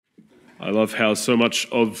I love how so much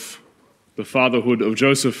of the fatherhood of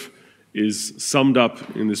Joseph is summed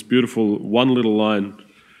up in this beautiful one little line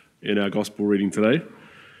in our gospel reading today.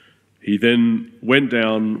 He then went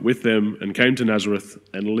down with them and came to Nazareth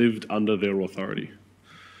and lived under their authority.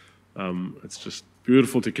 It's just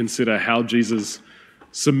beautiful to consider how Jesus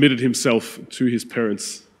submitted himself to his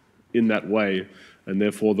parents in that way, and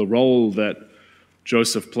therefore the role that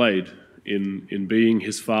Joseph played in being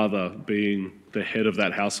his father, being the head of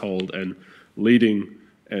that household and leading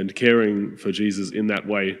and caring for Jesus in that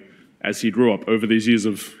way as he grew up over these years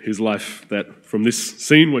of his life, that from this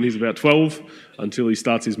scene when he's about 12 until he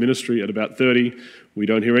starts his ministry at about 30, we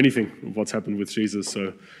don't hear anything of what's happened with Jesus,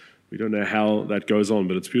 so we don't know how that goes on,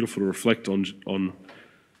 but it's beautiful to reflect on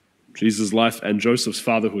Jesus' life and Joseph's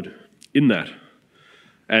fatherhood in that.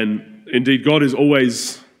 And indeed, God is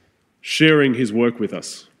always sharing his work with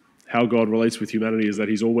us. How God relates with humanity is that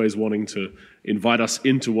he's always wanting to invite us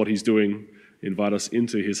into what he's doing, invite us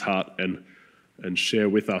into his heart, and share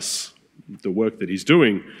with us the work that he's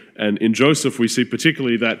doing. And in Joseph, we see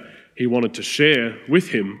particularly that he wanted to share with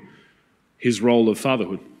him his role of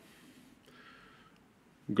fatherhood.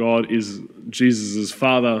 God is Jesus'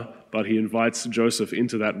 father, but he invites Joseph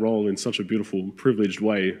into that role in such a beautiful, privileged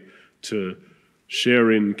way to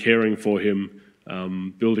share in caring for him,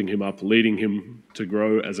 building him up, leading him to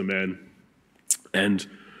grow as a man. And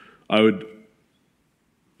I would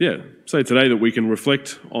say today that we can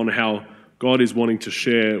reflect on how God is wanting to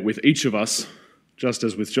share with each of us, just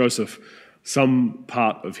as with Joseph, some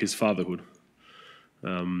part of his fatherhood,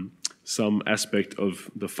 some aspect of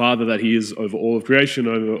the father that he is over all of creation,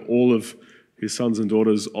 over all of his sons and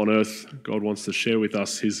daughters on earth. God wants to share with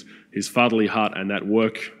us his fatherly heart and that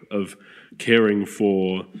work of caring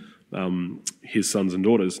for his sons and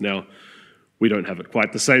daughters. Now, we don't have it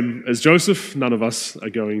quite the same as Joseph. None of us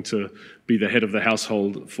are going to be the head of the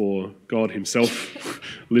household for God himself,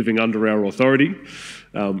 living under our authority.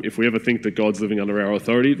 If we ever think that God's living under our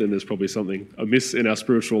authority, then there's probably something amiss in our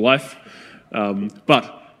spiritual life.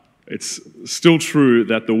 But it's still true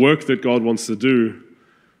that the work that God wants to do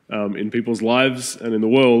in people's lives and in the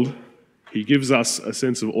world, he gives us a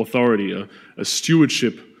sense of authority, a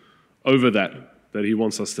stewardship over that he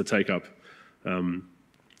wants us to take up.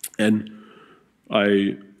 And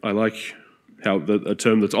I like how a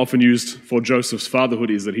term that's often used for Joseph's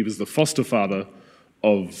fatherhood is that he was the foster father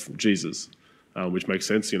of Jesus, which makes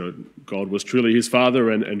sense. You know, God was truly his father,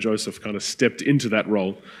 and Joseph kind of stepped into that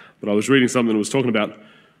role. But I was reading something that was talking about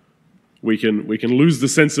we can lose the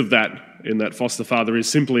sense of that in that foster father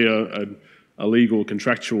is simply a legal,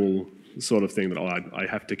 contractual sort of thing that I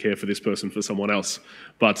have to care for this person for someone else.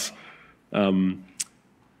 But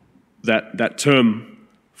that term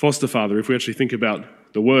foster father, if we actually think about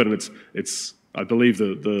the word, and it's I believe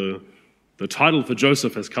the title for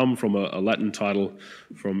Joseph has come from a Latin title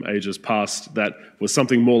from ages past that was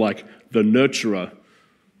something more like the nurturer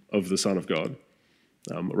of the Son of God,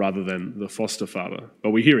 rather than the foster father. But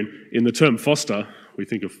we hear in the term foster, we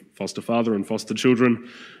think of foster father and foster children.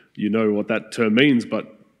 You know what that term means,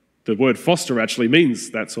 but the word foster actually means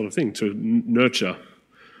that sort of thing, to nurture,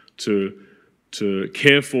 to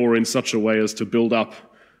care for in such a way as to build up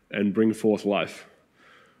and bring forth life.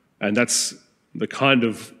 And that's the kind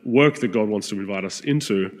of work that God wants to invite us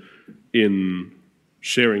into in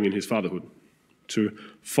sharing in his fatherhood, to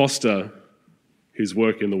foster his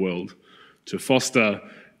work in the world, to foster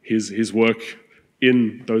his work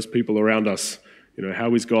in those people around us. You know,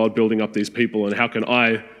 how is God building up these people, and how can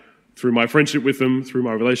I, through my friendship with them, through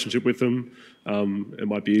my relationship with them, it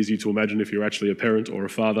might be easy to imagine if you're actually a parent or a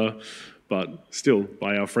father, but still,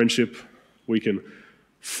 by our friendship, we can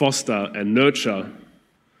foster and nurture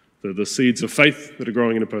the seeds of faith that are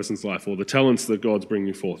growing in a person's life, or the talents that God's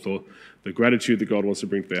bringing forth, or the gratitude that God wants to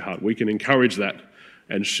bring to their heart. We can encourage that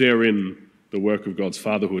and share in the work of God's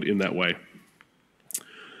fatherhood in that way.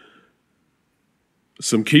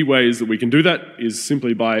 Some key ways that we can do that is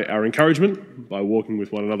simply by our encouragement, by walking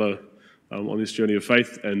with one another on this journey of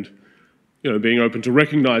faith, and being open to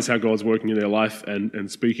recognize how God's working in their life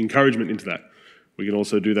and speak encouragement into that. We can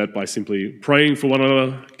also do that by simply praying for one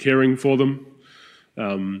another, caring for them.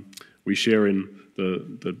 We share in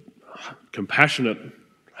the compassionate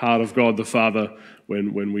heart of God the Father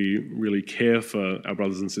when we really care for our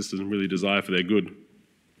brothers and sisters and really desire for their good.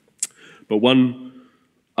 But one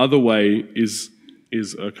other way is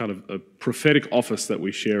a kind of a prophetic office that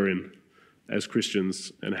we share in as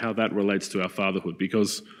Christians, and how that relates to our fatherhood.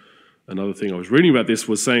 Because another thing I was reading about this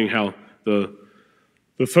was saying how the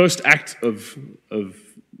first act of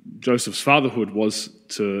Joseph's fatherhood was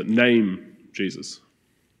to name Jesus.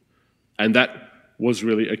 And that was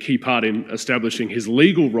really a key part in establishing his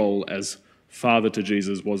legal role as father to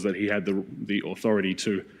Jesus, was that he had the authority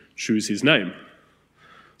to choose his name.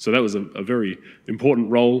 So that was a very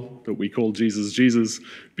important role, that we call Jesus Jesus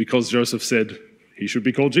because Joseph said he should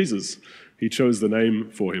be called Jesus. He chose the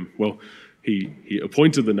name for him. Well, he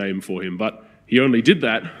appointed the name for him, but he only did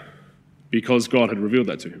that because God had revealed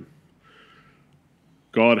that to him.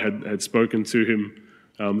 God had spoken to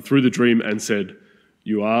him through the dream and said,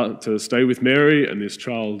 you are to stay with Mary, and this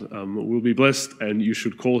child will be blessed, and you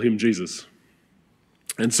should call him Jesus.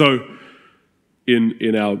 And so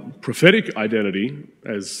in our prophetic identity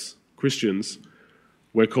as Christians,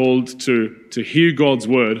 we're called to hear God's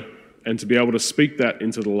word and to be able to speak that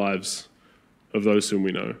into the lives of those whom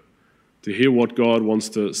we know, to hear what God wants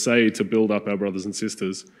to say to build up our brothers and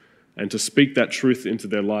sisters, and to speak that truth into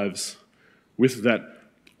their lives with that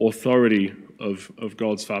authority of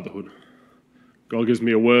God's fatherhood. God gives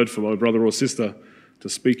me a word for my brother or sister to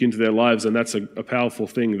speak into their lives, and that's a powerful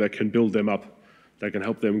thing that can build them up, that can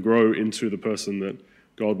help them grow into the person that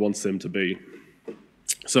God wants them to be.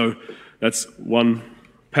 So that's one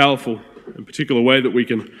powerful and particular way that we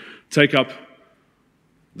can take up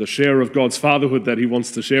the share of God's fatherhood that he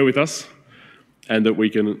wants to share with us, and that we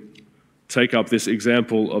can take up this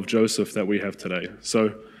example of Joseph that we have today.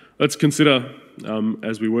 So let's consider,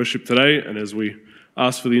 as we worship today and as we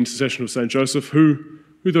ask for the intercession of St. Joseph, who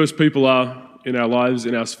those people are in our lives,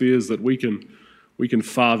 in our spheres, that we can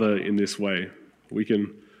father in this way. We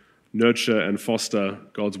can nurture and foster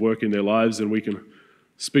God's work in their lives, and we can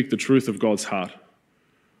speak the truth of God's heart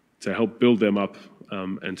to help build them up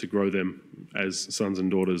and to grow them as sons and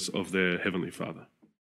daughters of their Heavenly Father.